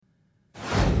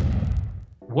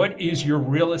what is your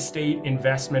real estate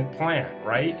investment plan,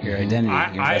 right? Your identity,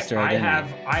 your investor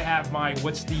identity. I have my,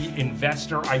 what's the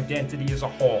investor identity as a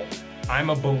whole? I'm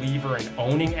a believer in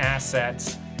owning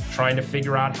assets, trying to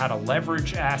figure out how to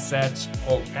leverage assets,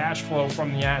 pull cash flow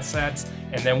from the assets,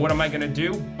 and then what am I going to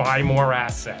do? Buy more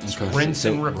assets, rinse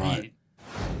and repeat. Right.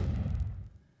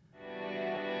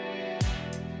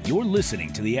 You're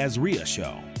listening to The Azria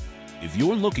Show. If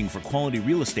you're looking for quality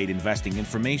real estate investing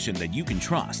information that you can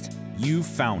trust, you've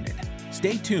found it.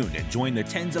 Stay tuned and join the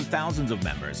tens of thousands of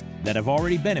members that have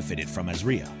already benefited from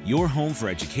Azria, your home for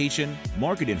education,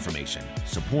 market information,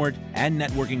 support, and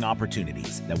networking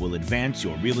opportunities that will advance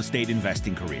your real estate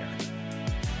investing career.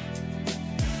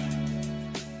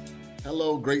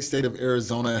 Hello, great state of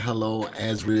Arizona. Hello,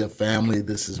 Azria family.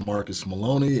 This is Marcus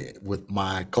Maloney with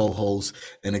my co-host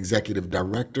and executive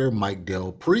director, Mike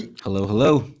Del Pre. Hello,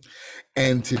 hello.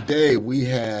 And today we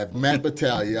have Matt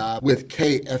Battaglia with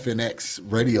KFNX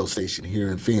radio station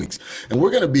here in Phoenix. And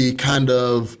we're going to be kind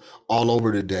of all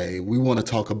over today. We want to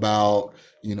talk about,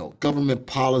 government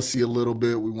policy a little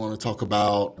bit. We want to talk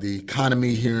about the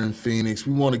economy here in Phoenix.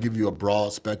 We want to give you a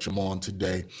broad spectrum on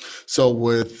today. So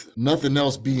with nothing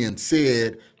else being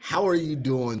said, how are you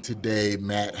doing today,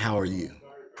 Matt? How are you?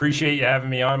 Appreciate you having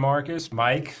me on, Marcus.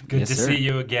 Mike, good to see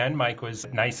you again. Mike was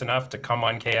nice enough to come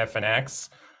on KFNX.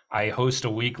 I host a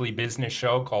weekly business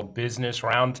show called Business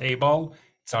Roundtable.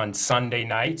 It's on Sunday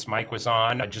nights. Mike was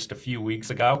on just a few weeks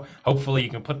ago. Hopefully you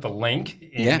can put the link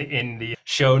in the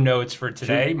show notes for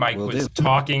today. Sure, Mike was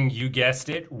talking, you guessed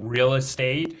it, real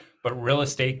estate, but real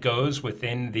estate goes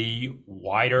within the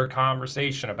wider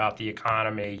conversation about the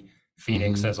economy,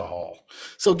 Phoenix as a whole.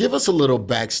 So give us a little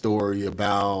backstory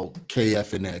about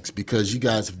KFNX, because you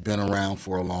guys have been around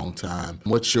for a long time.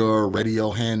 What's your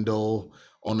radio handle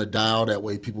on the dial? That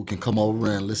way people can come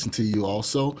over and listen to you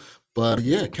also. But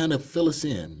kind of fill us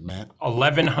in, Matt.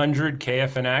 1100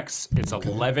 KFNX. It's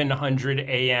 1100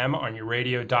 AM on your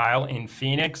radio dial in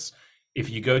Phoenix. If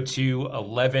you go to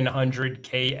 1100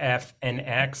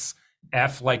 KFNX,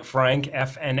 F like Frank,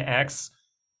 FNX.com,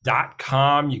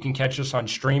 you can catch us on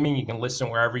streaming. You can listen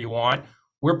wherever you want.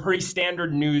 We're pretty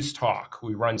standard news talk.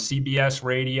 We run CBS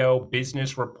radio,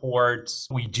 business reports.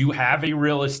 We do have a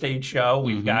real estate show.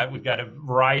 We've got a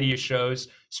variety of shows,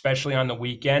 especially on the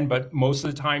weekend, but most of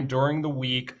the time during the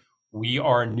week, we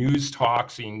are news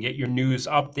talk, so you can get your news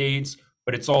updates,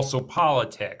 but it's also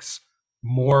politics,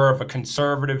 more of a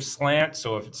conservative slant.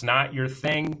 So if it's not your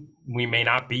thing, we may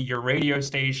not be your radio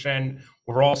station.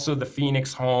 We're also the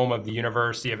Phoenix home of the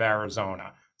University of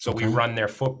Arizona. So we run their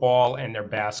football and their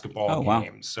basketball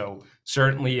games. So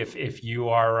certainly if you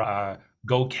are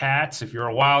Go Cats, if you're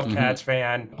a Wildcats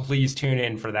fan, please tune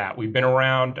in for that. We've been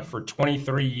around for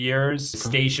 23 years. The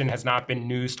station has not been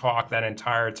news talk that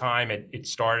entire time. It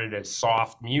started as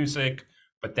soft music,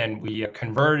 but then we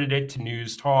converted it to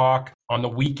news talk. On the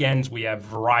weekends, we have a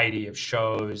variety of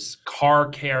shows, car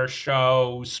care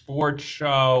show, sports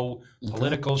show,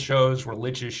 political shows,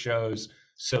 religious shows.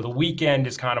 So the weekend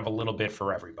is kind of a little bit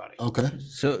for everybody. Okay.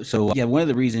 So one of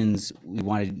the reasons we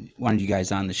wanted you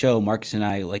guys on the show, Marcus and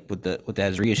I, like with the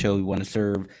Azria show, we want to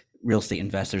serve real estate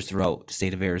investors throughout the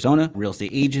state of Arizona, real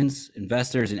estate agents,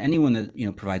 investors, and anyone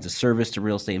that provides a service to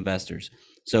real estate investors.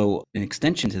 So an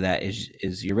extension to that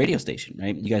is your radio station,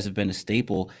 right? You guys have been a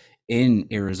staple in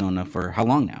Arizona for how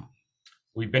long now?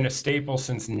 We've been a staple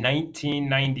since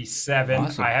 1997.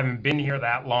 Awesome. I haven't been here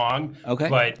that long,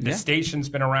 but the station's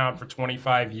been around for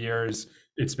 25 years.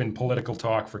 It's been political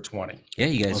talk for 20. Yeah,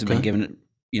 you guys have been given,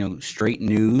 straight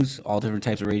news, all different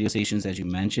types of radio stations, as you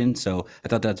mentioned. So I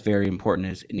thought that's very important,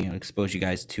 is expose you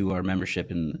guys to our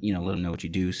membership and let them know what you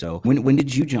do. So when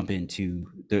did you jump into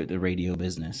the radio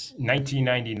business?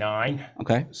 1999.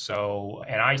 Okay. So,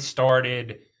 and I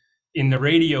started in the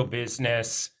radio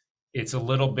business. It's a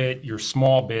little bit your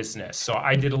small business. So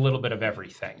I did a little bit of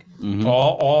everything,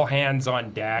 all hands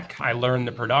on deck. I learned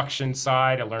the production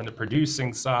side. I learned the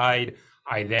producing side.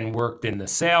 I then worked in the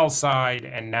sales side,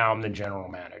 and now I'm the general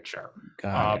manager.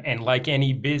 And like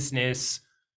any business,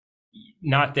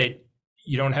 not that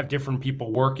you don't have different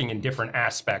people working in different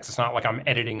aspects. It's not like I'm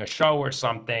editing a show or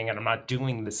something and I'm not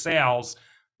doing the sales,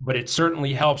 but it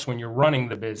certainly helps when you're running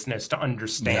the business to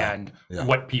understand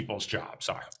what people's jobs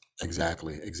are.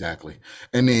 Exactly.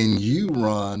 And then you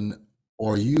run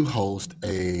or you host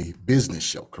a business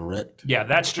show, correct? Yeah,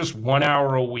 that's just 1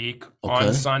 hour a week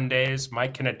on Sundays.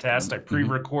 Mike can attest. I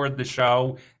pre-record the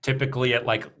show typically at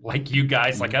like you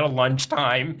guys, like at a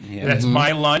lunchtime. That's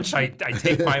my lunch. I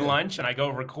take my lunch and I go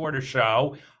record a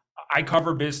show. I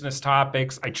cover business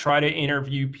topics. I try to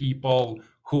interview people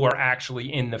who are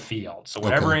actually in the field. So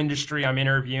whatever industry I'm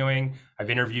interviewing, I've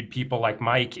interviewed people like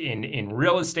Mike in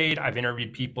real estate. I've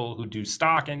interviewed people who do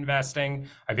stock investing.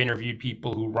 I've interviewed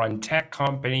people who run tech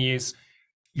companies.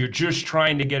 You're just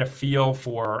trying to get a feel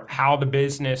for how the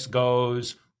business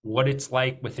goes, what it's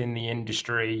like within the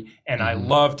industry. And I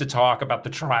love to talk about the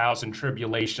trials and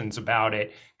tribulations about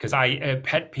it, because a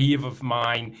pet peeve of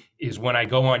mine is when I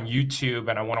go on YouTube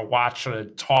and I want to watch a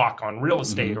talk on real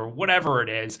estate or whatever it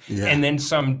is, and then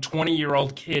some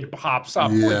 20-year-old kid pops up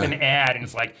with an ad and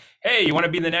it's like, hey, you want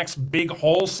to be the next big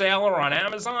wholesaler on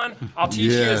Amazon? I'll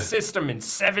teach you a system in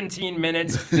 17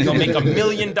 minutes. You'll make $1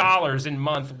 million in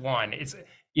month one. It's,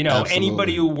 you know,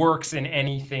 anybody who works in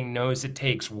anything knows it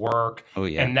takes work.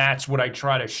 And that's what I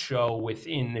try to show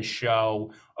within the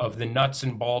show, of the nuts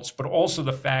and bolts, but also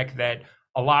the fact that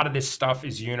a lot of this stuff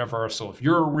is universal. If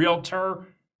you're a realtor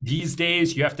these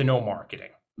days, you have to know marketing.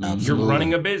 You're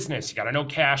running a business. You got to know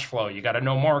cash flow. You got to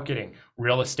know marketing.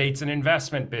 Real estate's an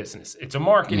investment business. It's a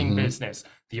marketing business.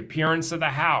 The appearance of the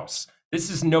house. This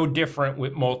is no different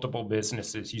with multiple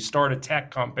businesses. You start a tech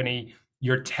company,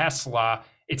 your Tesla,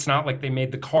 it's not like they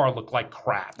made the car look like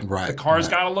crap. The car's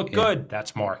got to look good.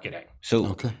 That's marketing.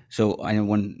 So I know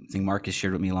one thing Marcus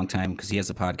shared with me a long time, because he has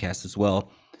a podcast as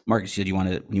well. Marcus said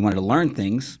when you wanted to learn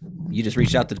things, you just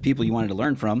reached out to the people you wanted to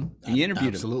learn from and you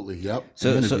interviewed them.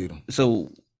 So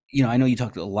you know, I know you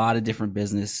talked to a lot of different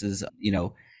businesses. You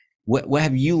know, what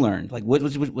have you learned? Like,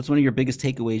 what's one of your biggest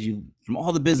takeaways from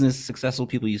all the business successful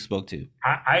people you spoke to?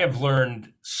 I have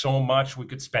learned so much. We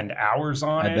could spend hours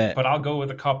on it, but I'll go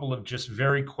with a couple of just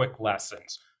very quick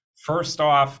lessons. First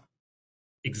off,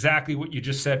 exactly what you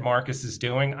just said Marcus is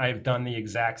doing, I've done the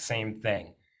exact same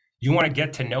thing. You want to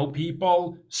get to know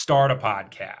people, start a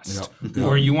podcast.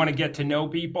 Or you want to get to know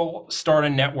people, start a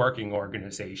networking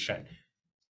organization.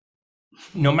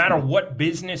 No matter what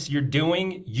business you're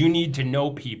doing, you need to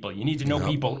know people. You need to know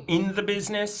people in the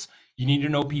business. You need to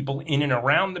know people in and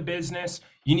around the business.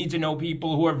 You need to know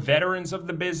people who are veterans of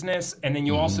the business. And then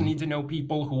you also need to know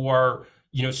people who are,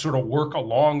 you know, sort of work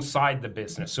alongside the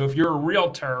business. So if you're a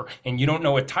realtor and you don't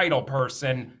know a title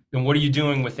person, then what are you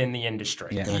doing within the industry?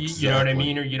 You know what I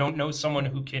mean? Or you don't know someone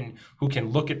who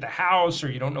can look at the house,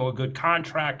 or you don't know a good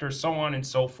contractor, so on and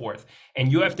so forth.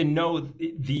 And you have to know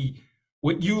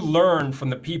what you learn from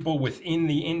the people within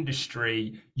the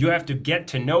industry. You have to get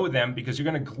to know them, because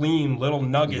you're going to glean little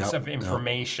nuggets of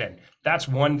information. That's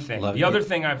one thing. The other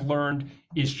thing I've learned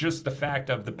is just the fact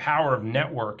of the power of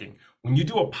networking. When you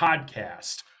do a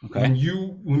podcast, when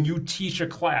you teach a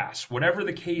class, whatever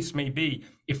the case may be,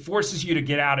 it forces you to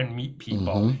get out and meet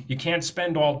people. You can't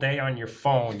spend all day on your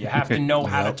phone. You have to know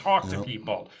how to talk to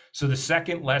people. So the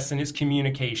second lesson is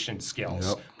communication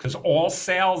skills, because all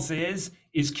sales is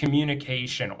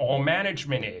communication. All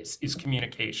management is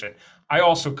communication. I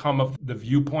also come of the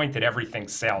viewpoint that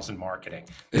everything's sales and marketing.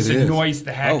 This annoys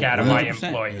the heck out of my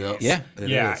employees.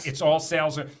 It's all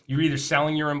sales. You're either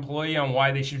selling your employee on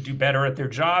why they should do better at their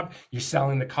job. You're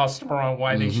selling the customer on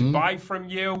why they should buy from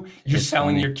you. You're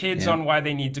selling your kids on why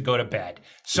they need to go to bed.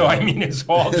 So, I mean, it's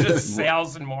all just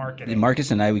sales and marketing. And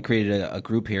Marcus and I, we created a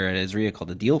group here at Esria called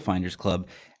the Deal Finders Club.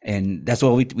 And that's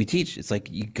what we teach. It's like,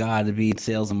 you got to be in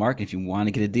sales and marketing if you want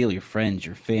to get a deal. Your friends,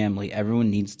 your family, everyone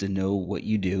needs to know what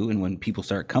you do. And when people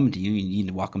start coming to you, you need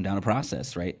to walk them down a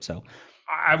process, right? So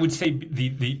I would say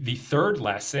the third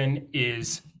lesson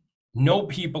is know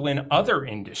people in other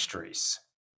industries.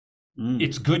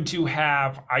 It's good to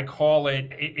have, I call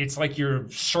it's like your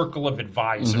circle of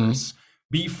advisors.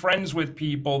 Be friends with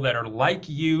people that are like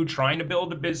you, trying to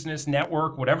build a business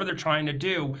network, whatever they're trying to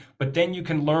do. But then you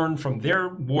can learn from their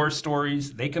war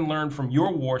stories. They can learn from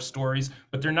your war stories,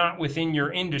 but they're not within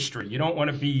your industry. You don't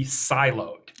want to be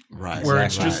siloed. Where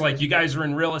it's just like, you guys are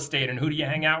in real estate, and who do you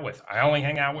hang out with? I only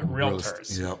hang out with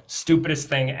realtors. Stupidest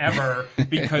thing ever.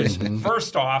 Because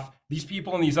first off, these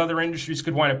people in these other industries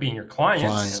could wind up being your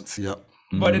clients.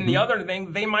 But in the other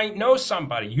thing, they might know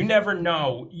somebody. You never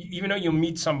know. Even though you'll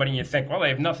meet somebody and you think, well, they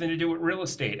have nothing to do with real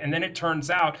estate. And then it turns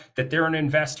out that they're an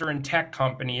investor in tech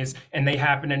companies, and they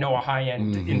happen to know a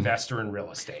high-end investor in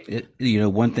real estate.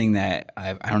 One thing that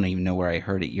I don't even know where I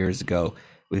heard it years ago.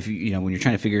 If you know, when you're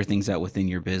trying to figure things out within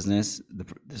your business,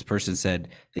 this person said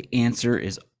the answer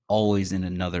is always in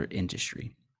another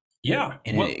industry.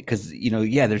 Because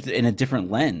there's in a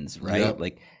different lens, right?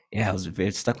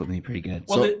 It stuck with me pretty good.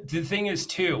 Well, the thing is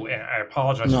too, and I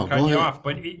apologize for cutting you off,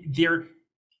 but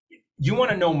you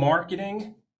want to know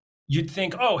marketing, you'd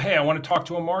think, oh, hey, I want to talk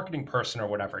to a marketing person or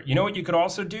whatever. You know what you could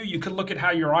also do? You could look at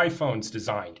how your iPhone's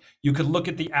designed. You could look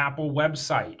at the Apple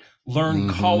website, learn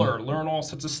color, learn all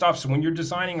sorts of stuff. So when you're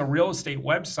designing a real estate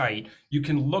website, you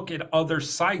can look at other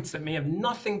sites that may have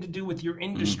nothing to do with your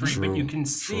industry, but you can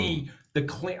see the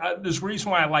clean. There's a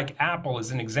reason why I like Apple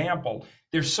as an example.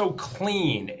 They're so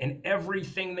clean in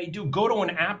everything they do. Go to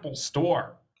an Apple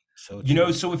store. So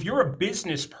so if you're a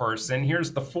business person,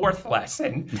 here's the fourth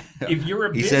lesson. If you're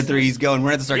a he said 3, he's going.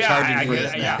 We're going to have to start charging for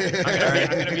this. I'm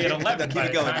going to be at 11 Keep by it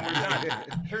the going. time we're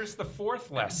done. Here's the fourth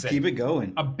lesson. Keep it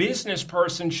going. A business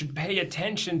person should pay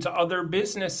attention to other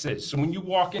businesses. So when you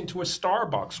walk into a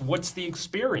Starbucks, what's the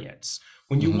experience?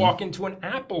 When you walk into an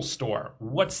Apple store,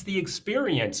 what's the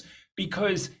experience?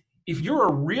 Because if you're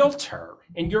a realtor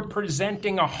and you're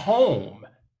presenting a home,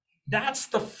 that's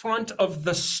the front of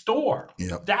the store.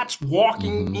 Yep. That's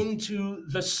walking into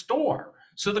the store.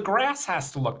 So the grass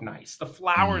has to look nice. The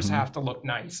flowers have to look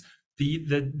nice.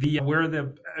 The where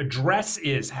the address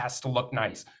is has to look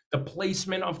nice. The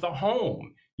placement of the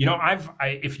home. You know,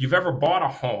 if you've ever bought a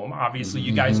home, obviously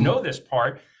you guys know this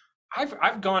part.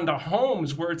 I've gone to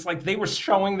homes where it's like they were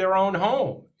showing their own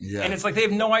home. Yeah. And it's like they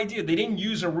have no idea. They didn't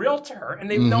use a realtor and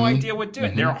they have no idea what to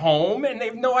do. They're home and they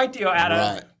have no idea how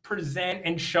to present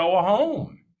and show a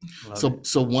home.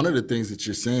 So one of the things that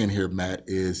you're saying here, Matt,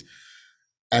 is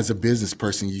as a business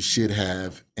person, you should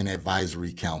have an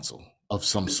advisory council of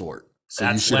some sort. So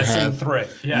that's you should lesson have 3.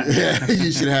 Yeah.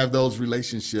 You should have those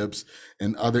relationships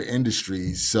in other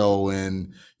industries. So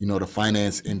in, the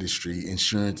finance industry,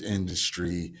 insurance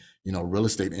industry, real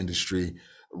estate industry,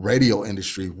 radio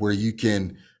industry, where you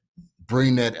can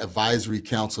bring that advisory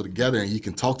council together and you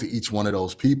can talk to each one of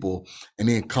those people and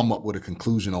then come up with a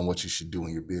conclusion on what you should do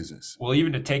in your business. Well,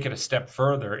 even to take it a step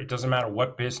further, it doesn't matter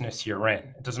what business you're in.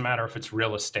 It doesn't matter if it's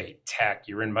real estate, tech,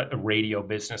 you're in the radio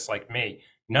business like me.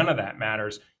 None of that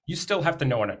matters. You still have to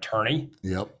know an attorney.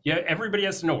 Yep. Yeah, everybody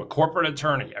has to know a corporate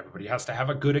attorney. Everybody has to have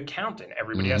a good accountant.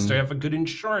 Everybody has to have a good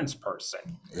insurance person.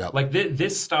 Yep. Like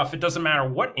this stuff, it doesn't matter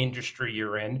what industry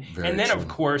you're in. Very then, true. of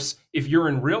course, if you're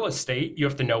in real estate, you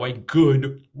have to know a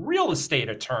good real estate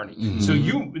attorney. So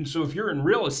if you're in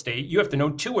real estate, you have to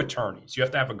know 2 attorneys. You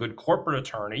have to have a good corporate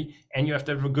attorney and you have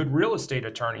to have a good real estate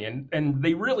attorney. And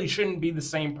they really shouldn't be the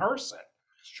same person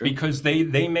because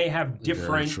they may have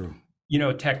different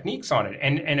techniques on it.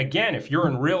 And again, if you're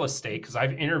in real estate, because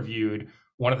I've interviewed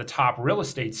one of the top real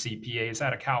estate CPAs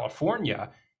out of California,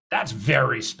 that's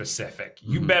very specific.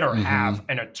 You better have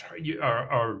an attorney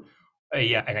or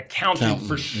an accountant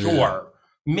for sure.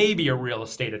 Yeah. Maybe a real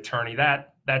estate attorney.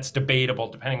 That's debatable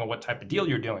depending on what type of deal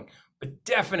you're doing. But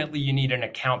definitely you need an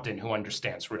accountant who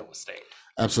understands real estate.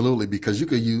 Absolutely, because you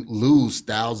could lose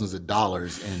thousands of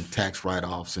dollars in tax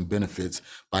write-offs and benefits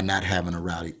by not having a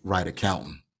right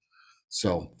accountant.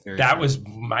 So that was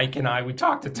Mike and I. We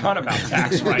talked a ton about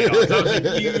tax write-offs. That was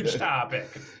a huge topic.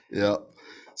 Yeah.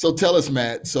 So tell us,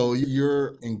 Matt. So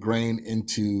you're ingrained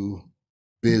into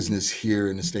business here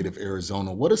in the state of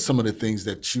Arizona. What are some of the things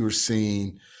that you're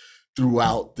seeing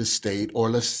throughout the state,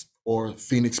 or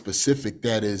Phoenix specific,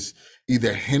 that is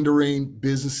either hindering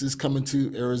businesses coming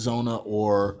to Arizona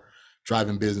or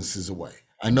driving businesses away?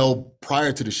 I know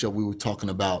prior to the show, we were talking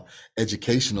about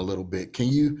education a little bit. Can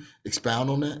you expound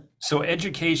on that? So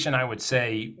education, I would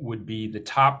say, would be the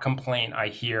top complaint I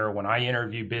hear when I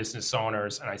interview business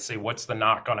owners and I say, what's the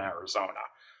knock on Arizona?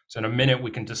 So in a minute,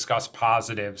 we can discuss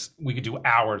positives. We could do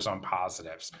hours on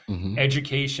positives.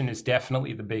 Education is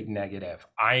definitely the big negative.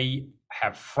 I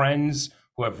have friends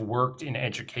who have worked in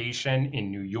education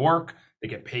in New York. They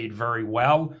get paid very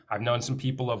well. I've known some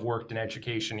people who have worked in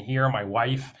education here. My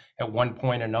wife, at one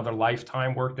point, another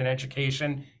lifetime, worked in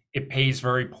education. It pays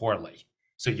very poorly.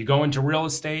 So you go into real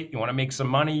estate, you want to make some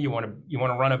money, you want to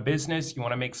run a business, you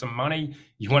want to make some money,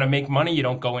 you want to make money, you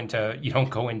don't go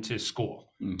into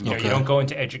school. You don't go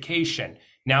into education.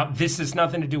 Now, this has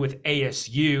nothing to do with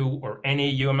ASU or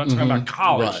NAU. I'm not talking about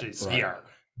colleges here.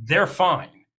 They're fine.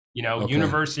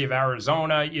 University of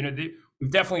Arizona, we've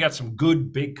definitely got some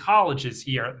good big colleges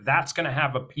here. That's going to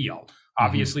have appeal.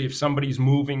 Obviously, if somebody's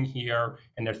moving here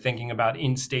and they're thinking about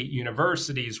in-state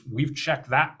universities, we've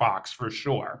checked that box for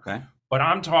sure. Okay. But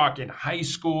I'm talking high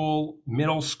school,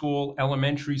 middle school,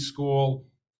 elementary school.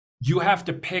 You have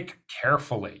to pick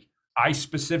carefully. I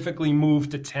specifically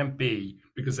moved to Tempe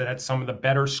because it had some of the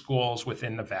better schools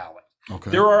within the valley.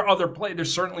 Okay. There are other places.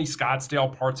 There's certainly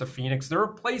Scottsdale, parts of Phoenix. There are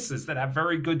places that have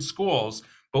very good schools,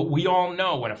 but we all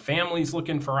know when a family's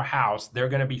looking for a house, they're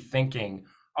going to be thinking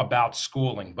about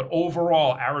schooling. But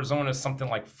overall, Arizona is something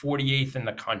like 48th in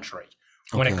the country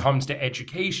when it Okay. comes to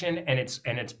education, and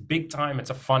it's big time. It's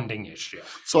a funding issue.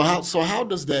 So how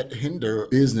does that hinder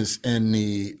business and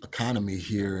the economy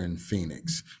here in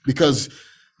Phoenix? Because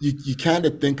you kind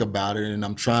of think about it, and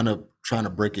I'm trying to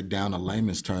break it down in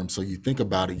layman's terms. So you think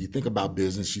about it, you think about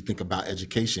business, you think about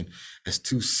education as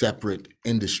two separate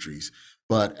industries.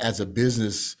 But as a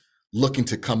business looking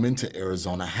to come into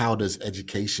Arizona, how does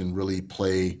education really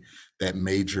play that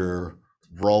major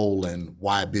role in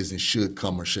why a business should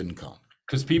come or shouldn't come?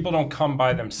 Because people don't come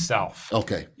by themselves.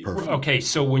 Okay, perfect. Okay,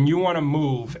 so when you want to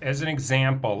move, as an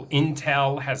example,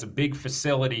 Intel has a big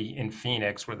facility in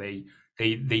Phoenix where they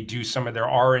do some of their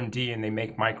R&D and they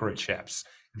make microchips.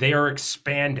 They are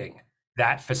expanding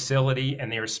that facility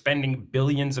and they are spending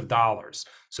billions of dollars.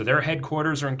 So their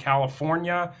headquarters are in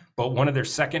California, but one of their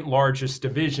second largest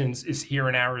divisions is here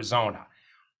in Arizona.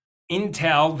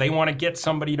 Intel, they want to get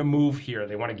somebody to move here.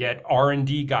 They want to get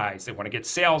R&D guys. They want to get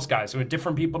sales guys. They want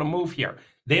different people to move here.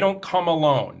 They don't come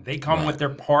alone. They come with their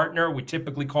partner. We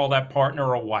typically call that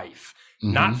partner a wife.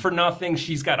 Not for nothing,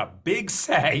 she's got a big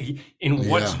say in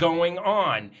what's going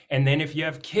on. And then if you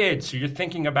have kids, so you're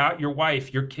thinking about your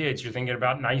wife, your kids, you're thinking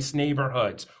about nice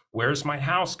neighborhoods. Where's my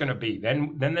house going to be?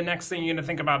 Then the next thing you're going to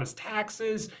think about is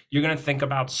taxes. You're going to think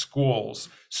about schools.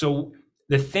 So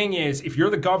the thing is, if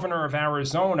you're the governor of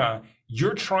Arizona,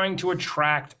 you're trying to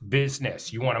attract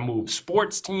business. You want to move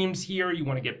sports teams here. You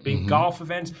want to get big golf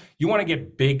events. You want to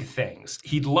get big things.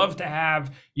 He'd love to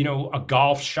have, a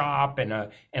golf shop and a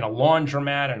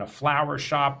laundromat and a flower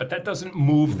shop, but that doesn't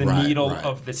move the needle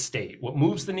of the state. What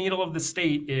moves the needle of the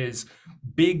state is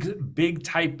big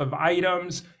type of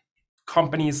items.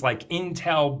 Companies like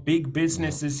Intel, big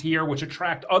businesses here, which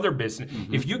attract other business.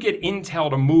 If you get Intel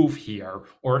to move here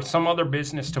or some other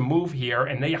business to move here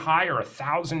and they hire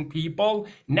 1,000 people,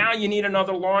 now you need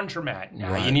another laundromat.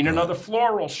 Now you need another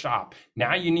floral shop.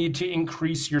 Now you need to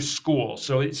increase your school.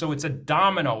 So it's a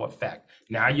domino effect.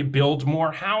 Now you build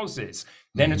more houses.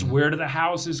 Then it's where do the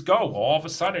houses go? All of a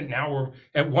sudden, now we're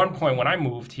at one point when I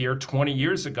moved here 20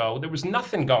 years ago, there was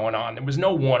nothing going on. There was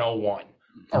no 101.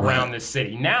 Around the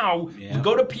city. Now,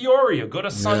 go to Peoria, go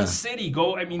to Sun City,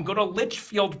 go to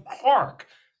Litchfield Park.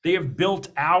 They have built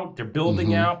out, they're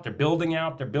building out, they're building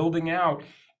out, they're building out.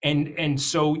 And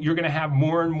so you're going to have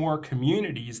more and more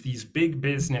communities. These big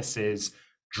businesses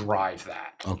drive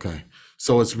that. Okay.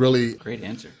 So it's really Great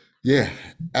answer. Yeah,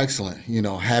 excellent.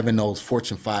 Having those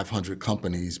Fortune 500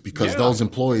 companies, because those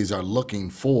employees are looking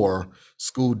for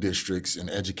school districts and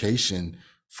education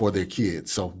for their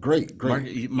kids. So great.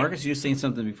 Marcus, you were saying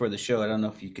something before the show. I don't know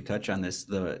if you could touch on this,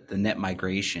 the net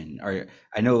migration.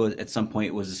 I know at some point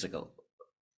it was just like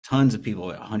tons of people,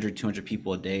 100, 200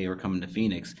 people a day were coming to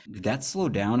Phoenix. Did that slow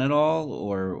down at all?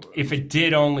 Or if it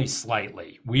did, only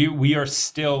slightly. We are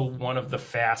still one of the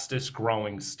fastest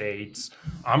growing states.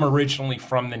 I'm originally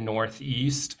from the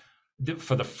Northeast.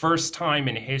 For the first time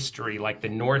in history, like the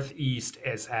Northeast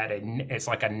has had it's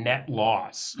like a net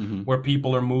loss where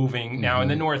people are moving. Now in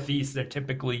the Northeast, they're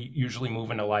usually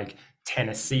moving to like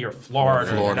Tennessee or Florida.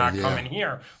 They're not coming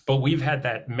here. But we've had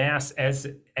that mass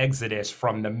exodus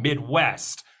from the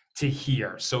Midwest to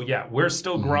here. So yeah, we're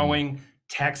still growing.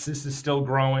 Texas is still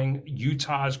growing.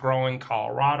 Utah is growing.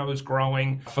 Colorado is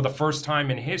growing. For the first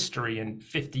time in history, in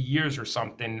 50 years or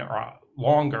something or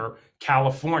longer,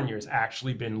 California has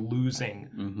actually been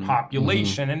losing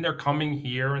population, and they're coming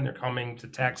here and they're coming to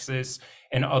Texas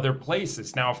and other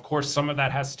places. Now, of course, some of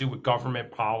that has to do with government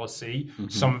policy.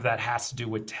 Some of that has to do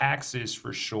with taxes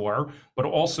for sure, but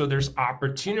also there's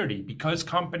opportunity because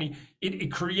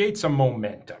it creates a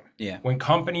momentum. Yeah. When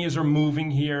companies are moving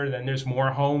here, then there's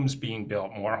more homes being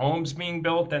built. More homes being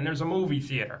built, then there's a movie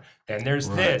theater. Then there's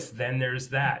this, then there's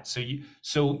that.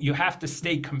 So you have to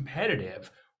stay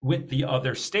competitive with the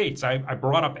other states. I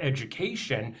brought up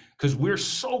education because we're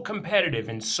so competitive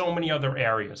in so many other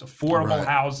areas, affordable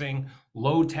housing,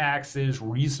 low taxes,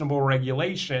 reasonable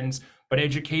regulations, but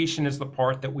education is the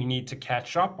part that we need to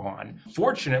catch up on.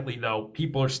 Fortunately, though,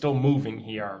 people are still moving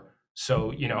here.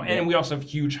 So, and we also have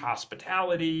huge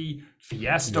hospitality,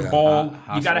 Fiesta Bowl.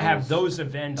 You got to have those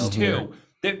events too.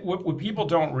 What people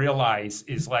don't realize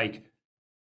is like,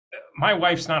 my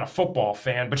wife's not a football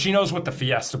fan, but she knows what the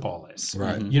Fiesta Bowl is.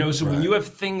 Right. When you have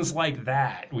things like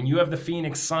that, when you have the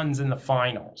Phoenix Suns in the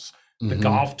finals, the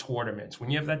golf tournaments, when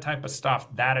you have that type of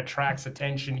stuff, that attracts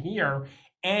attention here.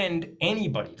 And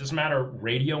anybody, doesn't matter,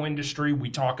 radio industry, we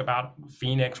talk about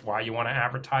Phoenix, why you want to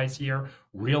advertise here,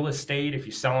 real estate, if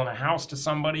you're selling a house to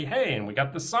somebody, hey, and we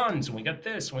got the Suns, and we got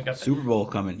this, and we got Super Bowl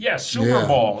coming. Yeah, Super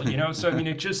Bowl, so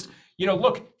it just,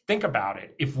 look, think about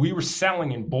it. If we were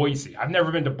selling in Boise, I've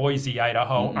never been to Boise,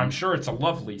 Idaho. I'm sure it's a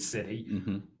lovely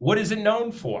city. What is it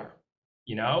known for?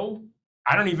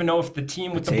 I don't even know if the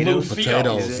team with the blue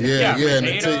potatoes. field. Yeah, and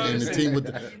potatoes the team with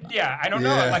the... Yeah, I don't know.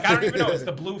 Like, I don't even know. Is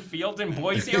the blue field in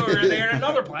Boise or are they in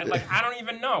another place? Like, I don't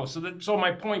even know. So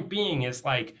my point being is,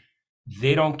 like,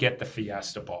 they don't get the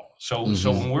Fiesta Bowl. So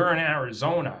when we're in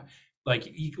Arizona, like,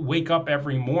 you wake up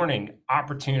every morning,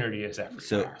 opportunity is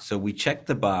everywhere. So we check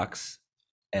the box.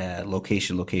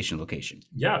 Location.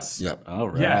 Yes. Yep. All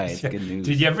right. Yes. Good news.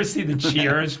 Did you ever see the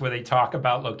cheers where they talk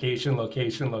about location?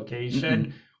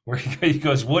 Mm-hmm. Where he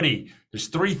goes, Woody, there's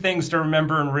 3 things to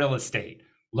remember in real estate: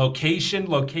 location.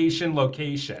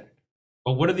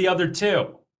 But what are the other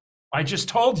 2? I just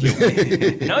told you.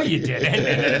 No, you didn't. And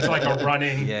then it's like a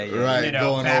running, right,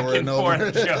 going back over and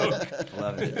forth joke.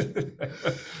 Love it.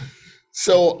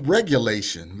 So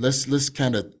regulation. Let's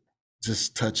kind of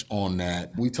just touch on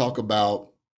that. We talk about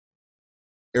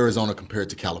Arizona compared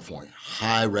to California.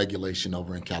 High regulation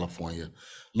over in California,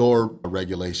 lower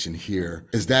regulation here.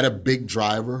 Is that a big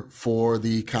driver for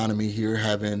the economy here,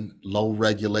 having low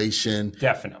regulation?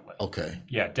 Definitely. Okay.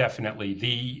 Yeah,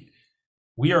 definitely.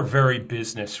 We are very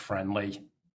business friendly.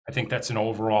 I think that's an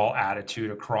overall attitude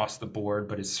across the board,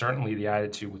 but it's certainly the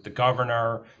attitude with the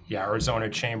governor, the Arizona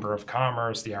Chamber of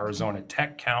Commerce, the Arizona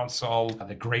Tech Council,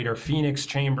 the Greater Phoenix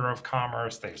Chamber of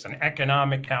Commerce. There's an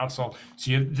economic council.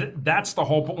 So that's the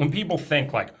whole point. When people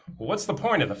think like, well, what's the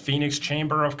point of the Phoenix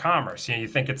Chamber of Commerce? You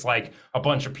think it's like a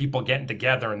bunch of people getting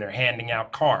together and they're handing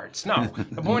out cards. No,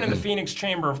 the point of the Phoenix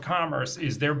Chamber of Commerce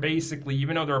is they're basically,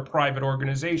 even though they're a private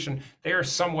organization, they are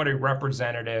somewhat a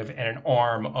representative and an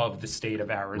arm of the state of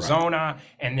Arizona,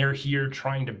 and they're here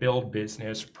trying to build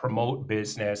business, promote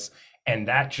business, and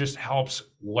that just helps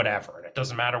whatever. And it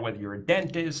doesn't matter whether you're a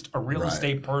dentist, a real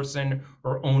estate person,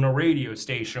 or own a radio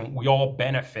station. We all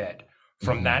benefit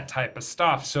from that type of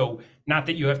stuff. So not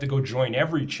that you have to go join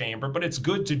every chamber, but it's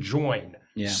good to join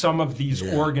some of these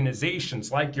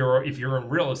organizations, like if you're in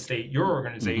real estate, your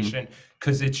organization,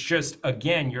 because it's just,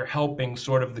 again, you're helping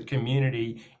sort of the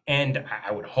community. And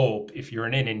I would hope if you're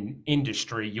in an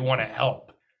industry, you want to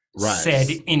help said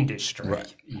industry,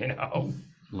 you know.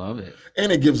 Love it.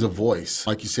 And it gives a voice.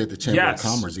 Like you said, the Chamber of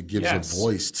Commerce, it gives a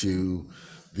voice to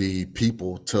the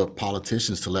people, to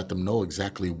politicians, to let them know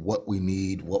exactly what we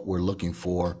need, what we're looking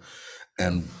for,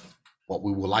 and what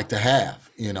we would like to have,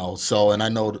 you know. So, and I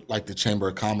know like the Chamber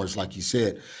of Commerce, like you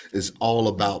said, is all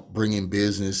about bringing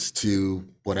business to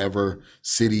whatever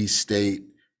city, state,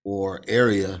 or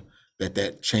area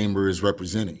that chamber is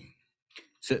representing.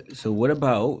 So what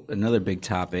about another big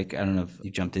topic? I don't know if you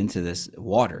jumped into this,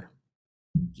 water,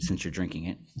 since you're drinking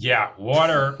it. Yeah,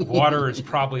 water is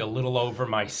probably a little over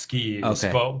my skis.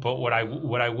 Okay. But what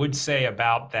I would say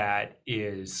about that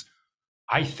is,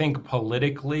 I think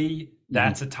politically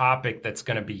that's a topic that's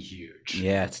going to be huge.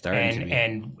 Yeah, it's starting to be.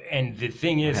 And the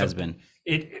thing is, it has been.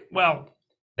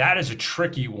 That is a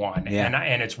tricky one,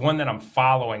 and it's one that I'm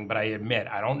following, but I admit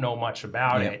I don't know much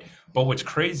about it. But what's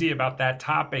crazy about that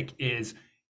topic is,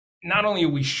 not only are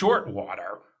we short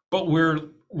water, but we're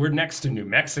next to New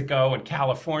Mexico and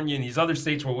California and these other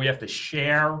states where we have to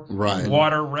share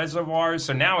water reservoirs.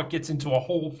 So now it gets into a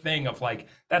whole thing of like,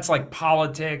 that's like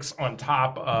politics on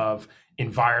top of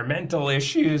environmental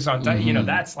issues on top, you know,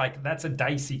 that's a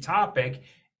dicey topic,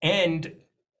 and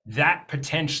that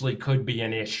potentially could be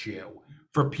an issue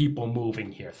for people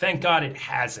moving here. Thank God it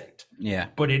hasn't. Yeah.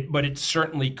 But it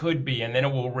certainly could be. And then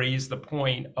it will raise the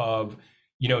point of,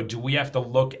 you know, do we have to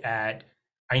look at,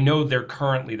 I know they're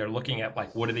looking at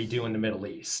like, what do they do in the Middle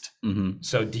East?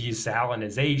 So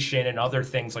desalinization and other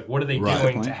things, like what are they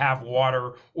doing to have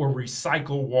water or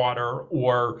recycle water,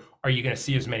 or are you going to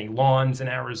see as many lawns in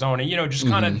Arizona? You know, just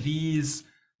kind of these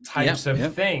types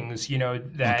of things, you know,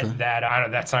 that I don't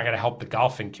know, that's not going to help the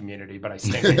golfing community, but I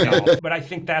stink at golf. But I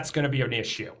think that's going to be an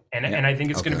issue. And I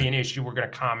think it's going to be an issue we're going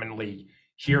to commonly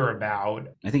hear about.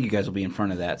 I think you guys will be in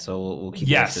front of that, so we'll keep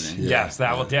listening. Yes,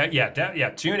 that will.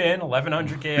 Tune in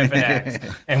 1100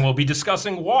 KFNX, and we'll be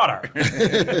discussing water.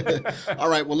 All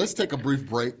right, well, let's take a brief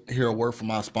break, hear a word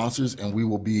from our sponsors, and we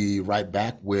will be right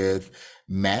back with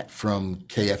Matt from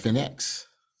KFNX.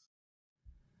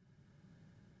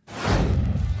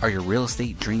 Are your real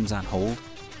estate dreams on hold?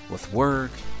 With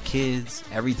work, kids,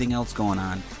 everything else going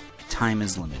on, time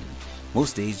is limited.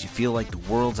 Most days you feel like the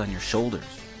world's on your shoulders.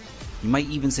 You might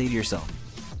even say to yourself,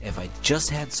 if I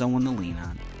just had someone to lean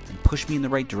on and push me in the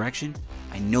right direction,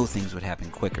 I know things would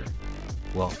happen quicker.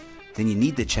 Well, then you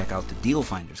need to check out the Deal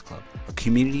Finders Club, a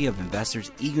community of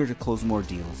investors eager to close more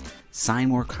deals, sign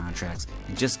more contracts,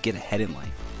 and just get ahead in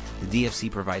life. The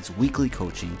DFC provides weekly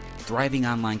coaching, thriving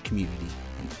online community,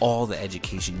 and all the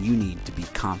education you need to be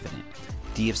confident.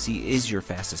 DFC is your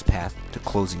fastest path to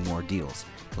closing more deals.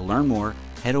 To learn more,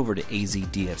 head over to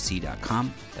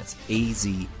azdfc.com. That's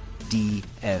azdfc.com.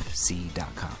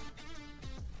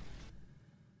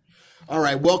 All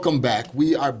right, welcome back.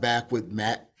 We are back with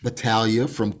Matt Battaglia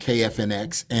from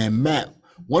KFNX. And Matt,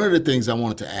 one of the things I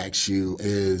wanted to ask you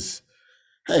is,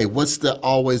 hey, what's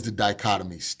always the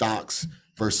dichotomy, stocks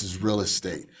versus real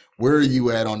estate? Where are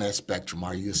you at on that spectrum?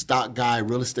 Are you a stock guy,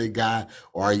 real estate guy,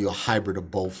 or are you a hybrid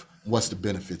of both? What's the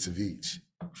benefits of each?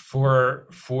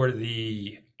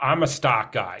 I'm a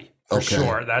stock guy for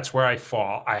sure. That's where I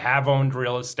fall. I have owned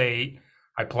real estate.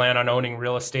 I plan on owning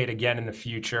real estate again in the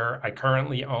future. I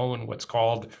currently own what's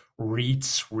called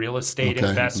REITs, Real Estate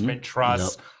Investment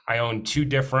Trusts. Yep. I own two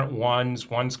different ones.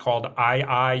 One's called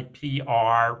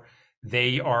IIPR.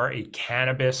 They are a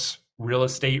cannabis real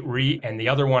estate REIT. And the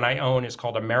other one I own is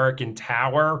called American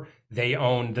Tower. They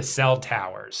own the cell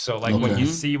towers. So when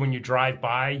you drive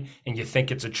by and you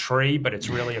think it's a tree, but it's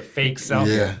really a fake cell,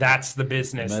 that's the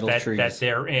business that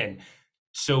they're in.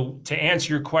 So to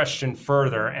answer your question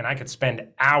further, and I could spend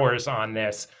hours on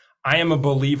this, I am a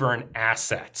believer in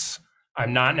assets. I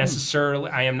am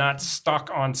not stuck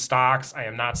on stocks. I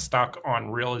am not stuck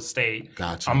on real estate.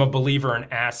 Gotcha. I'm a believer in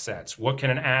assets. What can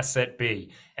an asset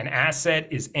be? An asset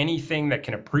is anything that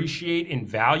can appreciate in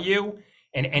value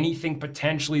and anything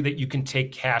potentially that you can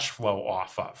take cash flow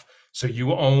off of. So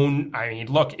you own,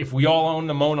 look, if we all own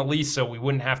the Mona Lisa, we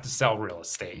wouldn't have to sell real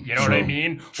estate. You know what I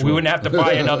mean? True. We wouldn't have to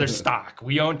buy another stock.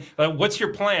 We own, what's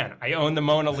your plan? I own the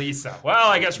Mona Lisa. Well,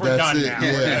 I guess we're done now.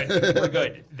 Yeah. We're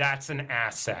good. That's an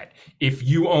asset. If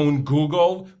you own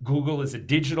Google, Google is a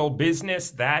digital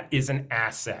business. That is an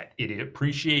asset. It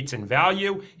appreciates in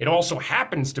value. It also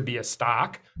happens to be a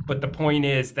stock, but the point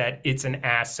is that it's an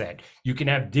asset. You can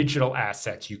have digital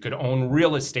assets. You could own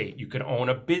real estate. You could own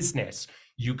a business.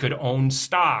 You could own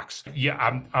stocks. Yeah,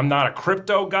 I'm not a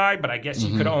crypto guy, but I guess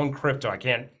you could own crypto. I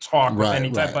can't talk with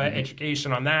any type of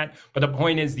education on that. But the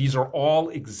point is, these are all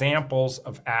examples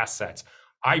of assets.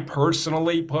 I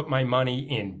personally put my money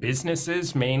in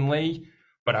businesses mainly,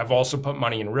 but I've also put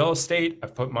money in real estate.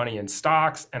 I've put money in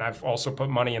stocks, and I've also put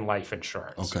money in life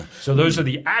insurance. Okay. So those are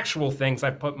the actual things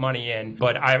I've put money in,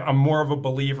 but I'm more of a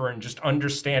believer in just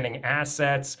understanding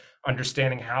assets,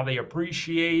 understanding how they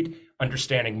appreciate,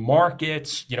 understanding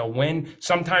markets. When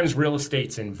sometimes real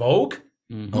estate's in vogue,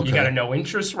 you got to know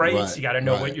interest rates. You got to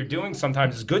know what you're doing.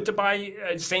 Sometimes it's good to buy.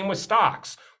 Same with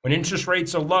stocks. When interest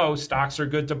rates are low, stocks are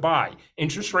good to buy.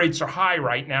 Interest rates are high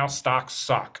right now, stocks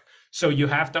suck. So you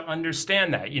have to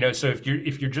understand that. So if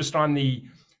you're just on the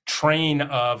train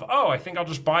of, I think I'll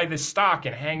just buy this stock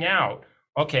and hang out.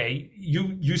 Okay,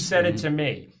 you said it to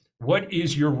me. What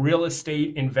is your real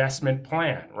estate investment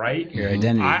plan, right? Your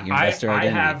identity, your investor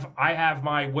identity. I have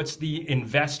what's the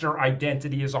investor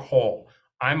identity as a whole?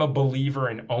 I'm a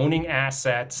believer in owning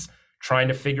assets, trying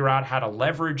to figure out how to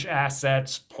leverage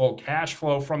assets, pull cash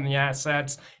flow from the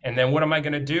assets, and then what am I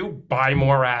going to do? Buy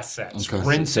more assets,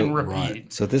 rinse and repeat.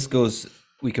 Right. So this goes,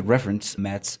 we could reference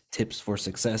Matt's tips for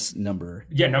success number.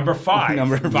 Yeah, number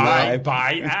 5.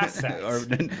 Buy assets. Or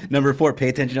number 4, pay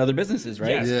attention to other businesses,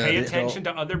 right? Yes, pay attention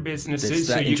to other businesses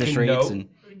so you can know.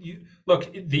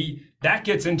 That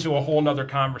gets into a whole nother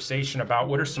conversation about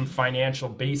what are some financial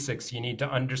basics you need to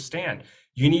understand.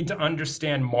 You need to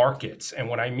understand markets. And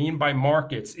what I mean by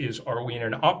markets is, are we in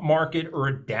an up market or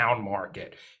a down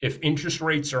market? If interest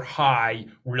rates are high,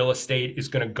 real estate is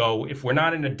going to go. If we're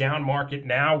not in a down market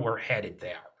now, we're headed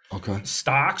there. Okay.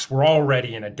 Stocks, we're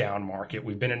already in a down market.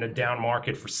 We've been in a down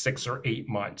market for 6 or 8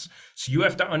 months. So you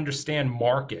have to understand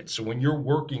markets. So when you're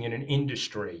working in an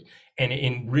industry and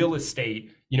in real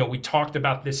estate, we talked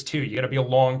about this too. You got to be a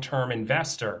long-term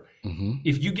investor.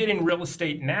 If you get in real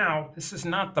estate now, this is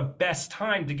not the best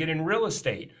time to get in real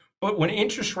estate. But when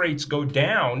interest rates go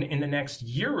down in the next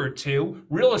year or two,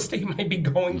 real estate might be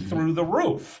going through the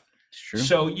roof. True.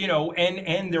 So,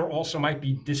 and there also might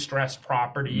be distressed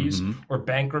properties or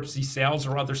bankruptcy sales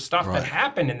or other stuff that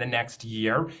happen in the next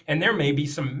year. And there may be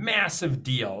some massive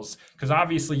deals because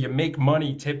obviously you make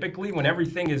money typically when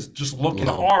everything is just looking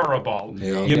horrible.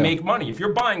 You make money. If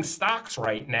you're buying stocks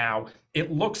right now, it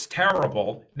looks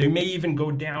terrible. They may even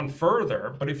go down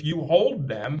further, but if you hold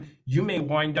them, you may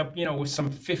wind up, with some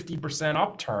 50%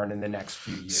 upturn in the next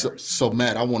few years. So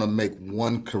Matt, I want to make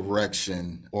one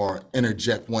correction or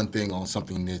interject one thing on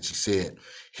something that you said.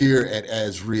 Here at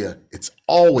AZREIA, it's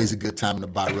always a good time to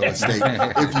buy real estate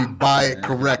if you buy it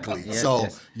correctly.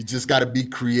 You just got to be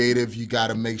creative. You got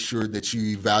to make sure that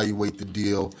you evaluate the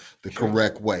deal the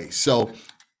correct way. So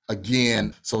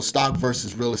again, stock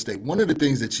versus real estate. One of the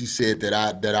things that you said that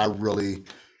I really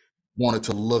wanted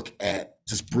to look at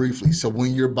just briefly. So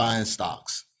when you're buying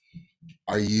stocks,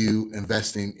 Are you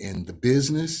investing in the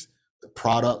business, the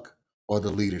product, or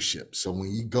the leadership? So when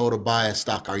you go to buy a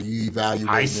stock, are you evaluating?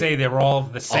 I say they're all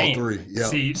the same. All three, yeah.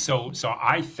 See, so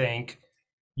I think,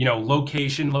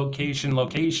 location.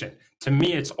 To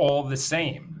me, it's all the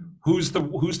same. Who's the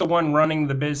one running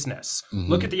the business?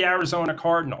 Look at the Arizona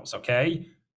Cardinals, okay?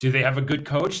 Do they have a good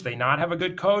coach? They not have a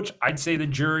good coach? I'd say the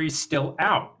jury's still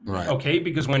out, Right. okay?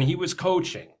 Because when he was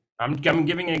coaching, I'm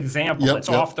giving an example that's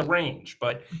off the range,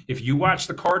 but if you watch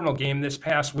the Cardinal game this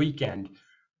past weekend,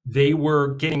 they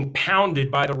were getting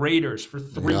pounded by the Raiders for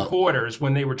three quarters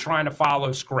when they were trying to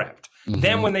follow script.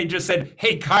 Then when they just said,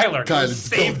 hey, Kyler, go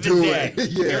save the day.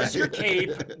 Here's your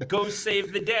cape, go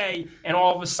save the day. And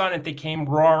all of a sudden they came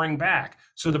roaring back.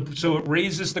 So it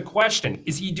raises the question,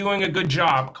 is he doing a good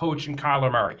job coaching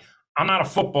Kyler Murray? I'm not a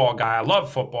football guy. I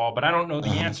love football, but I don't know the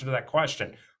answer to that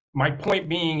question. My point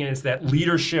being is that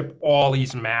leadership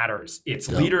always matters. It's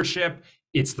leadership,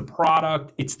 it's the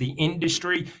product, it's the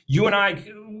industry. You and I,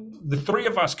 the three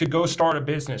of us could go start a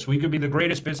business. We could be the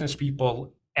greatest business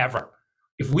people ever.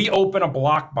 If we open a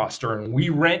Blockbuster and we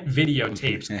rent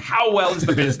videotapes, how well is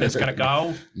the business going to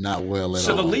go? Not well at all.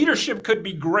 So the leadership could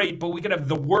be great, but we could have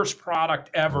the worst product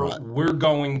ever. Right. We're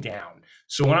going down.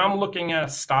 So when I'm looking at a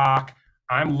stock,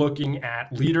 I'm looking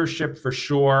at leadership for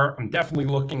sure. I'm definitely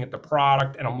looking at the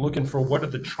product, and I'm looking for what are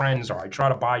the trends are. I try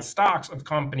to buy stocks of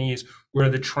companies where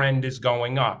the trend is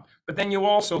going up. But then you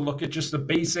also look at just the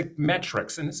basic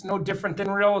metrics, and it's no different than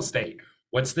real estate.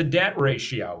 What's the debt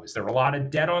ratio? Is there a lot of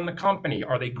debt on the company?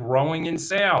 Are they growing in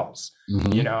sales?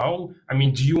 Do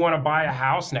you want to buy a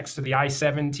house next to the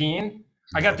I-17?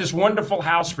 I got this wonderful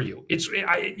house for you.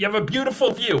 You have a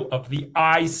beautiful view of the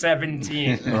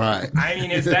I-17. Right. I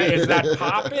mean, is that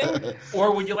popping,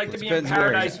 or would you like to be in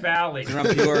Paradise Valley?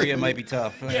 Around Peoria might be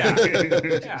tough.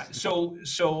 Yeah. So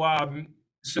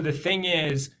the thing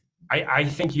is, I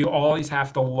think you always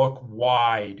have to look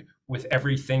wide with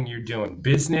everything you're doing.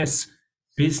 Business,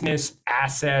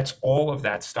 assets, all of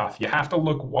that stuff. You have to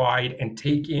look wide and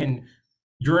take in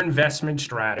your investment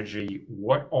strategy.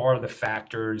 What are the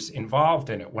factors involved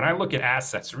in it? When I look at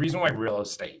assets, the reason why real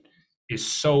estate is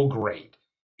so great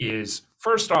is,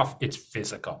 first off, it's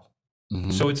physical.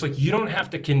 So it's like you don't have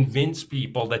to convince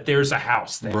people that there's a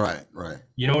house there. Right.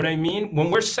 You know what I mean? When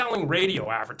we're selling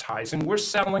radio advertising, we're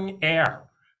selling air.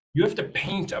 You have to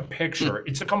paint a picture.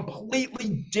 It's a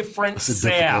completely different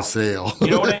sale.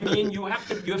 You know what I mean? You have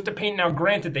to paint. Now,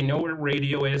 granted, they know what a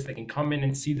radio is. They can come in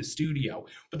and see the studio.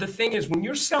 But the thing is, when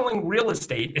you're selling real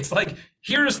estate, it's like,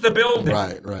 here's the building.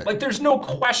 Right. Like, there's no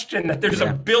question that there's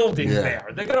a building there.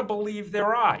 They're going to believe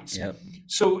their eyes. Yep.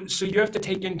 So you have to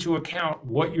take into account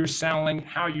what you're selling,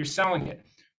 how you're selling it.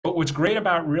 But what's great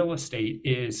about real estate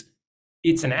is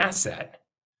it's an asset.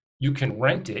 You can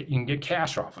rent it. You can get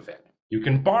cash off of it. You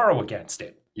can borrow against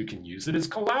it. You can use it as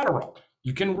collateral.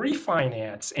 You can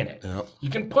refinance in it. Yep. You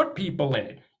can put people in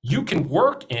it. You can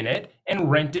work in it and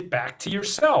rent it back to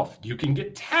yourself. You can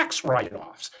get tax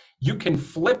write-offs. You can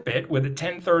flip it with a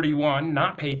 1031,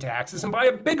 not pay taxes, and buy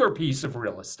a bigger piece of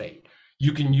real estate.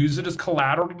 You can use it as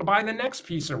collateral to buy the next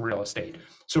piece of real estate.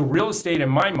 So real estate, in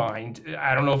my mind,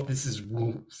 I don't know if this is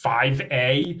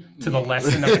 5A to the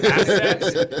lesson of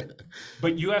assets,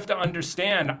 but you have to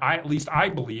understand, at least I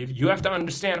believe, you have to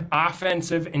understand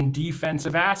offensive and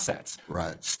defensive assets.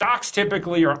 Right. Stocks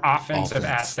typically are offensive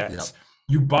assets. Yep.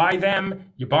 You buy them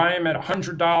at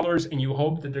 $100 and you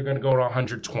hope that they're going to go to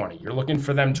 120. You're looking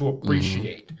for them to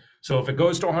appreciate. So if it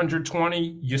goes to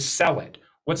 120, you sell it.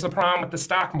 What's the problem with the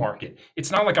stock market?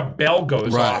 It's not like a bell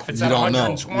goes off. It's at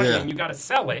 120 and you got to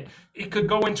sell it. It could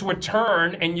go into a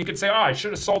turn and you could say, I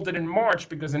should have sold it in March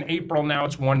because in April now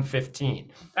it's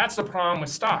 115. That's the problem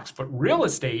with stocks. But real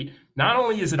estate, not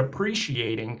only is it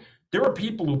appreciating, there are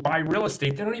people who buy real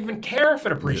estate, they don't even care if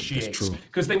it appreciates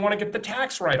because they want to get the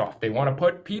tax write-off. They want to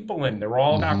put people in. They're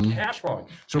all about cash flowing.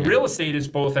 So real estate is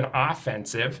both an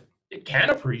offensive, it can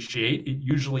appreciate, it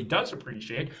usually does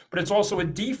appreciate, but it's also a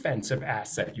defensive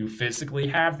asset. You physically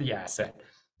have the asset.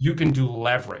 You can do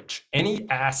leverage. Any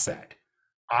asset,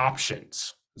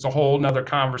 options. It's a whole nother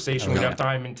conversation we don't have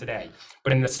time in today.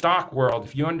 But in the stock world,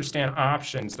 if you understand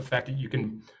options, the fact that you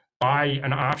can buy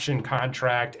an option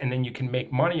contract and then you can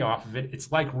make money off of it,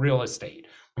 it's like real estate.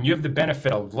 When you have the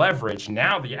benefit of leverage,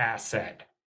 now the asset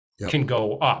can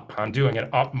go up. I'm doing an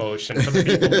up motion for the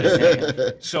people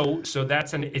listening. So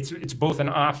that's it's both an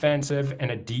offensive and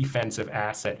a defensive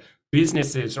asset.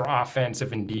 Businesses are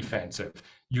offensive and defensive.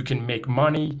 You can make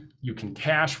money, you can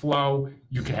cash flow,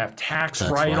 you can have tax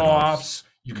write-offs,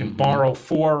 you can borrow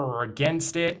for or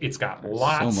against it. It's got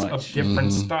lots of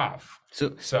different stuff.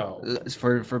 So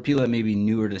for people that may be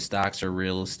newer to stocks or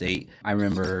real estate, I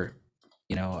remember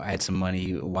I had some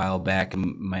money a while back,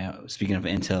 and speaking of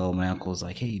Intel, my uncle was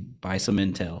like, "Hey, buy some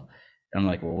Intel." And I'm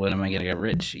like, "Well, when am I gonna get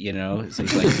rich?" So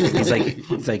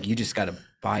he's like, "You just gotta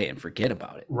buy it and forget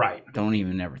about it. Right. Don't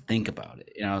even ever think about it."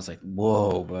 And I was like,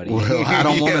 "Whoa, buddy." Well, I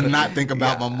don't want to not think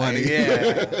about my money.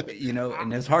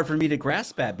 And it's hard for me to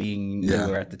grasp that being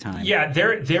newer at the time. Yeah,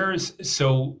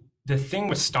 so the thing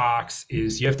with stocks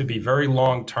is you have to be very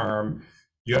long term.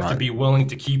 You have to be willing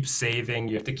to keep saving.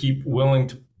 You have to keep willing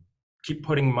to keep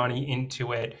putting money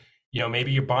into it.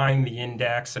 Maybe you're buying the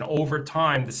index, and over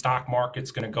time, the stock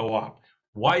market's going to go up.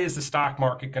 Why is the stock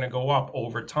market going to go up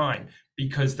over time?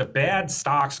 Because the bad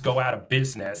stocks go out of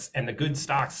business and the good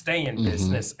stocks stay in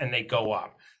business and they go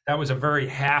up. That was a very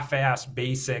half-assed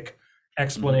basic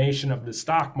explanation of the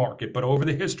stock market, but over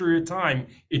the history of time,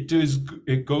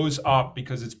 it goes up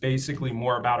because it's basically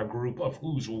more about a group of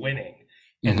who's winning,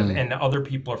 and the other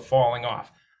people are falling off.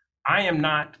 I am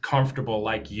not comfortable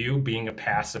like you being a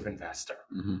passive investor.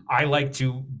 I like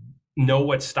to know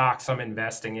what stocks I'm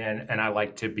investing in, and I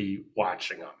like to be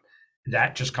watching them.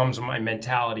 That just comes with my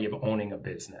mentality of owning a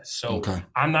business. So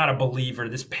I'm not a believer.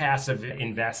 This passive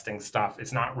investing stuff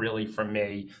is not really for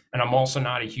me. And I'm also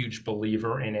not a huge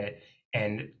believer in it.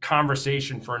 And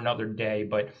conversation for another day,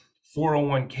 but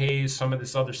 401ks, some of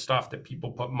this other stuff that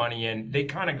people put money in, they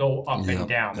kind of go up and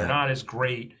down. They're not as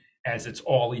great as it's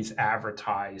always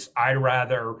advertised. I'd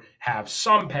rather have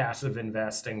some passive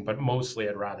investing, but mostly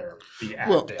I'd rather be active.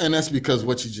 Well, and that's because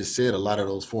what you just said, a lot of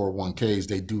those 401ks,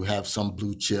 they do have some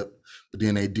blue chip, but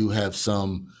then they do have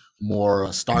some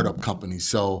more startup companies.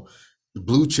 So the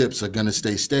blue chips are going to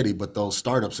stay steady, but those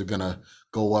startups are going to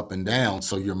go up and down.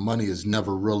 So your money is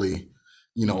never really,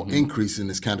 increasing.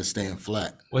 It's kind of staying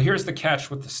flat. Well, here's the catch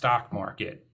with the stock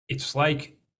market. It's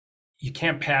like you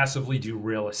can't passively do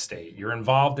real estate. You're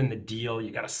involved in the deal.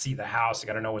 You got to see the house. You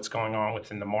got to know what's going on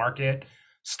within the market.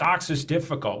 Stocks is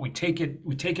difficult. We take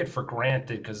it for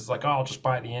granted because it's like, oh, I'll just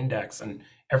buy the index and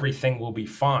everything will be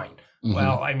fine.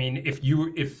 Well, I mean, if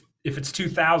it's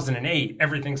 2008,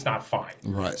 everything's not fine.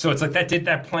 Right. So it's like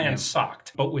that plan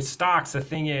sucked. But with stocks, the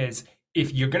thing is,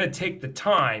 if you're going to take the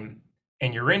time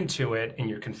and you're into it and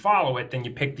you can follow it, then you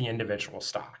pick the individual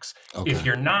stocks. If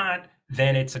you're not,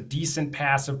 then it's a decent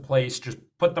passive place. Just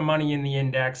put the money in the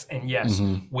index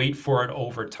and wait for it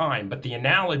over time. But the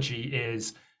analogy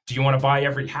is, do you want to buy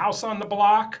every house on the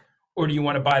block, or do you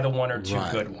want to buy the one or two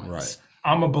good ones? Right.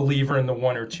 I'm a believer in the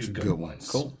one or two good ones.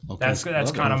 Cool. Okay.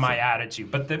 That's kind of my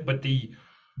attitude. But the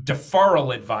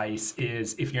deferral advice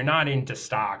is, if you're not into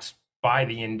stocks, buy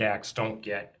the index, don't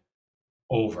get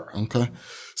over. Okay.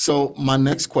 So my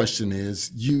next question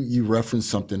is, you referenced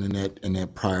something in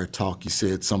that prior talk. You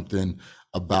said something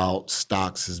about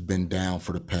stocks has been down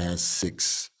for the past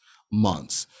 6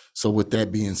 months. So with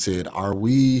that being said, are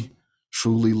we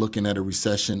truly looking at a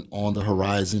recession on the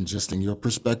horizon, just in your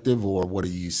perspective, or what are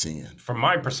you seeing? From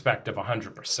my perspective,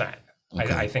 100%.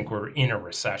 I think we're in a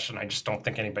recession. I just don't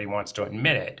think anybody wants to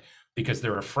admit it because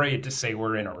they're afraid to say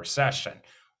we're in a recession.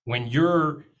 When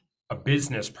you're a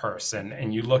business person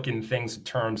and you look in things in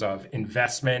terms of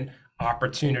investment,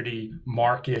 opportunity,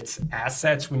 markets,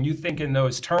 assets, when you think in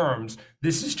those terms,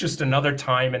 this is just another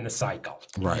time in the cycle.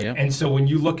 Right. Yeah. And so when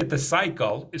you look at the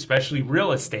cycle, especially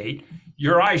real estate,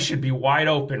 your eyes should be wide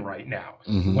open right now.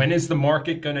 When is the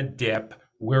market going to dip?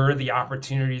 Where are the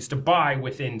opportunities to buy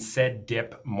within said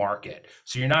dip market?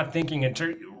 So you're not thinking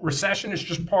recession is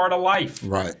just part of life.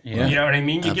 Right. Yeah. You know what I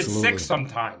mean? You Absolutely. get sick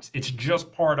sometimes. It's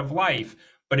just part of life.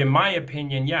 But in my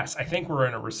opinion, yes, I think we're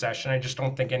in a recession. I just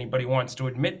don't think anybody wants to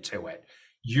admit to it.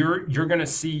 You're going to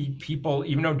see people,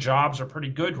 even though jobs are pretty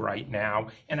good right now,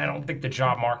 and I don't think the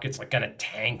job market's like going to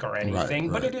tank or anything,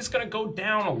 but it is going to go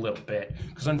down a little bit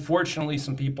because unfortunately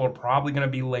some people are probably going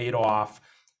to be laid off.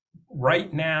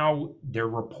 Right now, they're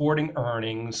reporting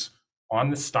earnings on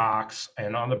the stocks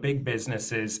and on the big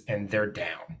businesses, and they're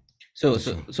down. So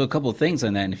a couple of things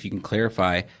on that, and if you can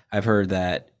clarify, I've heard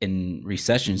that in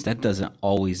recessions, that doesn't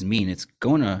always mean it's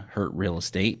going to hurt real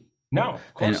estate. No,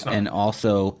 of course not. And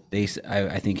also,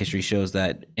 I think history shows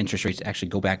that interest rates actually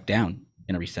go back down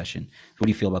in a recession. What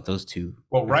do you feel about those two?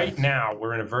 Well, right now,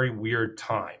 we're in a very weird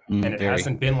time, and it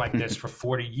hasn't been like this for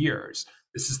 40 years.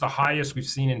 This is the highest we've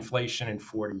seen inflation in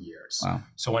 40 years. Wow.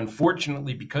 So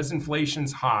unfortunately, because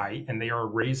inflation's high and they are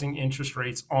raising interest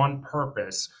rates on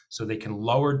purpose so they can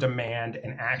lower demand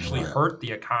and actually hurt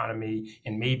the economy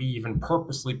and maybe even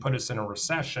purposely put us in a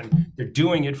recession, they're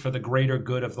doing it for the greater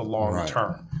good of the long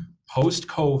term.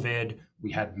 Post-COVID,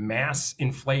 We had mass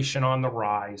inflation on the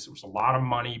rise. There was a lot of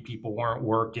money. People weren't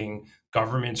working.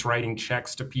 Government's writing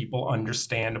checks to people,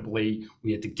 understandably.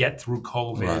 We had to get through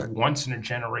COVID, once in a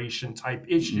generation type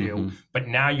issue. But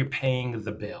now you're paying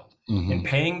the bill. And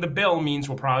paying the bill means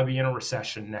we'll probably be in a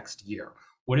recession next year.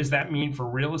 What does that mean for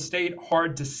real estate?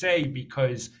 Hard to say,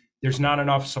 because there's not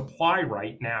enough supply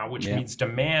right now, which means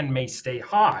demand may stay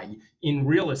high in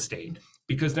real estate.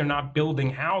 Because they're not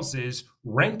building houses,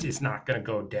 rent is not going to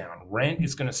go down. Rent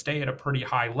is going to stay at a pretty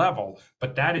high level,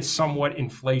 but that is somewhat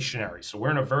inflationary. So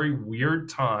we're in a very weird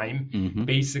time.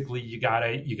 Basically, you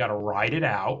gotta ride it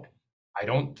out. I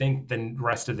don't think the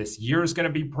rest of this year is going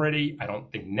to be pretty. I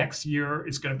don't think next year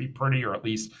is going to be pretty, or at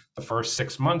least the first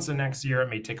 6 months of next year. It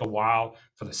may take a while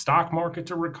for the stock market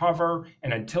to recover.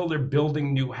 And until they're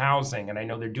building new housing, and I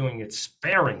know they're doing it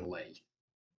sparingly,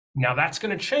 now that's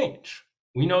going to change.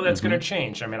 We know that's going to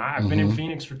change. I mean, I've been in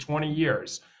Phoenix for 20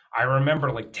 years. I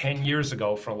remember like 10 years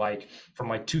ago, from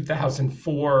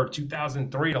 2004 or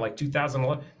 2003 to like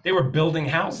 2011, they were building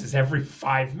houses every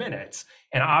 5 minutes.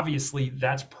 And obviously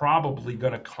that's probably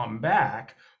going to come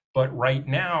back. But right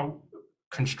now,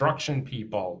 construction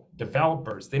people,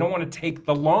 developers, they don't want to take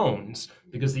the loans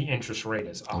because the interest rate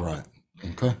is up. Right.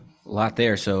 Okay. A lot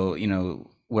there. So,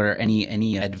 what are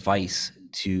any advice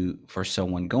for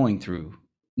someone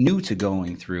new to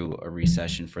going through a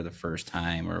recession for the first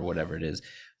time or whatever it is?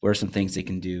 What are some things they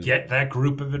can do? Get that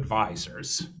group of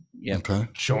advisors. Okay.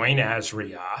 Join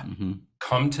AZREIA.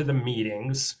 Come to the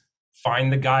meetings.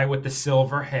 Find the guy with the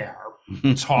silver hair.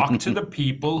 Talk to the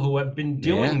people who have been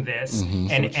doing this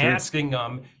and asking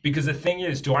them, because the thing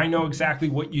is, do I know exactly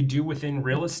what you do within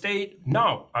real estate?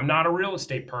 No, I'm not a real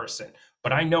estate person.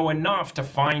 But I know enough to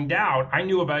find out. I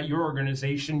knew about your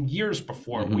organization years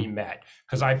before we met,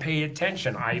 because I pay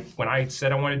attention. When I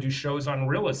said I want to do shows on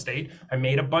real estate, I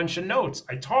made a bunch of notes.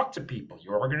 I talked to people.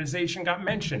 Your organization got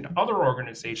mentioned. Other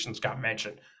organizations got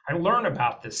mentioned. I learned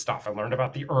about this stuff. I learned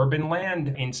about the Urban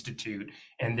Land Institute,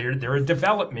 and they're a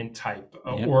development type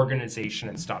organization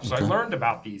and stuff. So I learned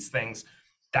about these things.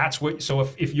 So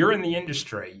if you're in the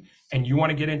industry and you want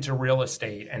to get into real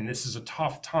estate and this is a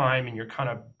tough time and you're kind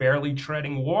of barely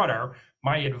treading water,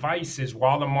 my advice is,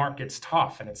 while the market's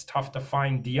tough and it's tough to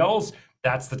find deals,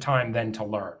 that's the time then to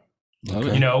learn.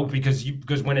 Okay.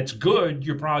 Because when it's good,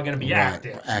 you're probably going to be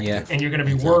active. And you're going to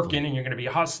be working and you're going to be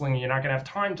hustling and you're not going to have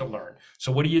time to learn.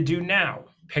 So what do you do now?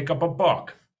 Pick up a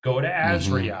book, go to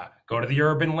AZREIA, go to the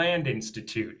Urban Land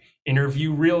Institute,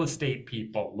 interview real estate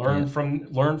people, learn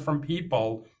from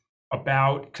people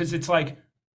about, because it's like,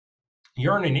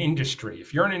 you're in an industry.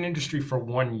 If you're in an industry for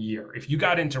 1 year, if you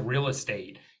got into real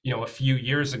estate, a few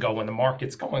years ago when the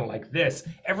market's going like this,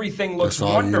 everything looks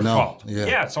wonderful.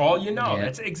 It's all you know.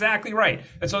 That's exactly right.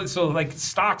 And so like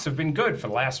stocks have been good for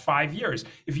the last 5 years.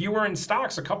 If you were in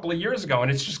stocks a couple of years ago and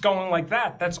it's just going like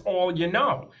that, that's all you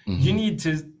know. You need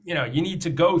to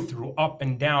go through up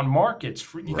and down markets.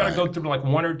 You got to go through like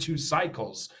 1 or 2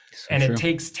 cycles, and it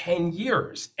takes 10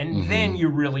 years, and then you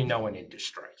really know an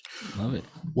industry. Love it.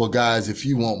 Well, guys, if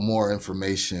you want more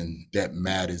information that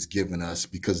Matt has given us,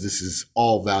 because this is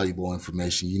all valuable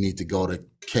information, you need to go to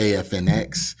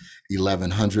KFNX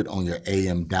 1100 on your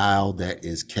AM dial. That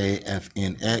is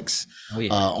KFNX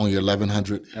on your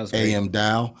 1100 AM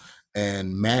dial.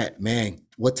 And Matt, man,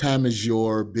 what time is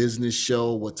your business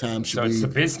show? What time should we? So it's the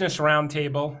Business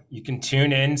Roundtable. You can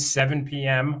tune in 7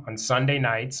 p.m. on Sunday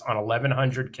nights on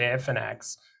 1100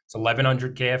 KFNX. It's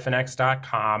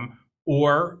 1100KFNX.com.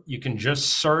 Or you can just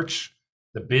search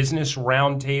the Business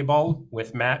Roundtable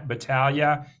with Matt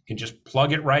Battaglia. You can just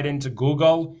plug it right into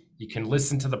Google. You can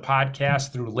listen to the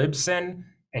podcast through Libsyn,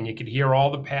 and you can hear all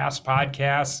the past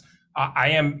podcasts.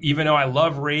 Even though I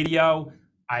love radio,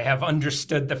 I have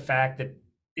understood the fact that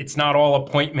it's not all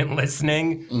appointment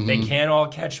listening. They can't all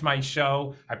catch my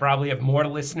show. I probably have more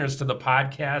listeners to the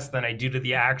podcast than I do to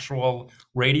the actual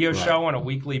radio show on a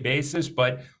weekly basis,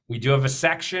 but we do have a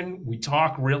section. We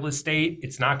talk real estate.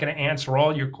 It's not going to answer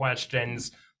all your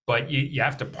questions, but you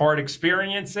have to part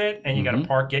experience it, and you got to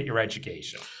part get your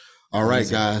education. All right,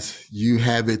 guys, you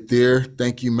have it there.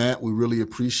 Thank you, Matt. We really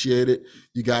appreciate it.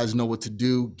 You guys know what to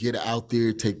do. Get out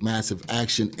there, take massive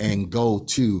action, and go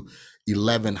to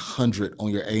 1100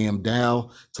 on your AM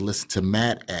dial to listen to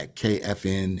Matt at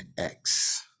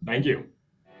KFNX. Thank you.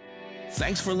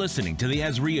 Thanks for listening to the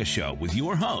AZREIA Show with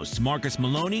your hosts, Marcus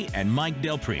Maloney and Mike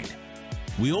Delprete.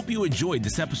 We hope you enjoyed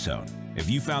this episode. If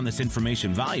you found this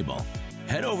information valuable,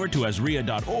 head over to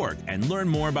AZREIA.org and learn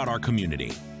more about our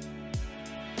community.